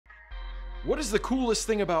What is the coolest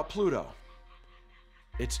thing about Pluto?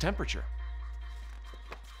 Its temperature.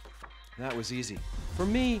 That was easy. For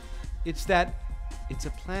me, it's that it's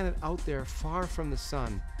a planet out there far from the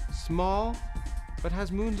sun, small, but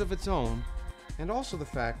has moons of its own, and also the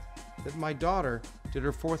fact that my daughter did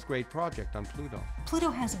her 4th grade project on Pluto. Pluto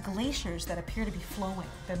has glaciers that appear to be flowing.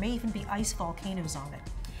 There may even be ice volcanoes on it.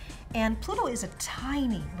 And Pluto is a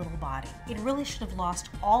tiny little body. It really should have lost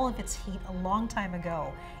all of its heat a long time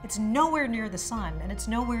ago. It's nowhere near the sun, and it's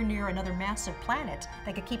nowhere near another massive planet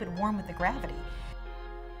that could keep it warm with the gravity.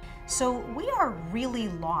 So we are really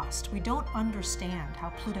lost. We don't understand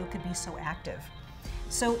how Pluto could be so active.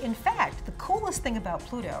 So in fact, the coolest thing about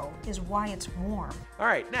Pluto is why it's warm. All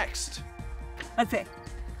right, next. Let's see.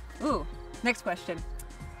 Ooh, next question.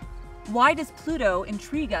 Why does Pluto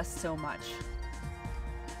intrigue us so much?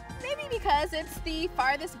 Maybe because it's the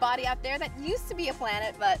farthest body out there that used to be a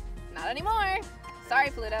planet, but not anymore.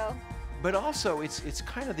 Sorry, Pluto. But also, it's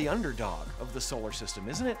kind of the underdog of the solar system,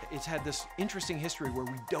 isn't it? It's had this interesting history where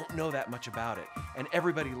we don't know that much about it, and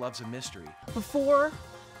everybody loves a mystery. Before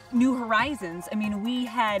New Horizons, I mean, we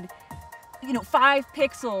had 5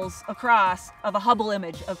 pixels across of a Hubble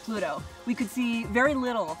image of Pluto. We could see very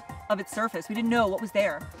little of its surface. We didn't know what was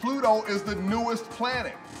there. Pluto is the newest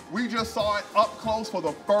planet. We just saw it up close for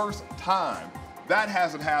the first time. That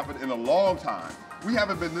hasn't happened in a long time. We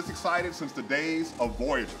haven't been this excited since the days of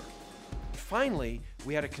Voyager. Finally,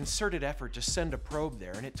 we had a concerted effort to send a probe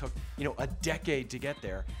there, and it took, a decade to get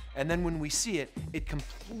there. And then when we see it, it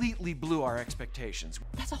completely blew our expectations.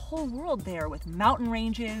 That's a whole world there with mountain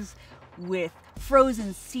ranges, with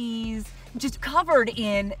frozen seas, just covered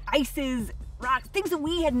in ices, rocks, things that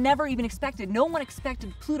we had never even expected. No one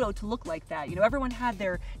expected Pluto to look like that. Everyone had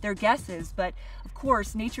their guesses, but of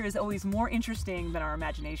course, nature is always more interesting than our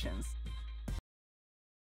imaginations.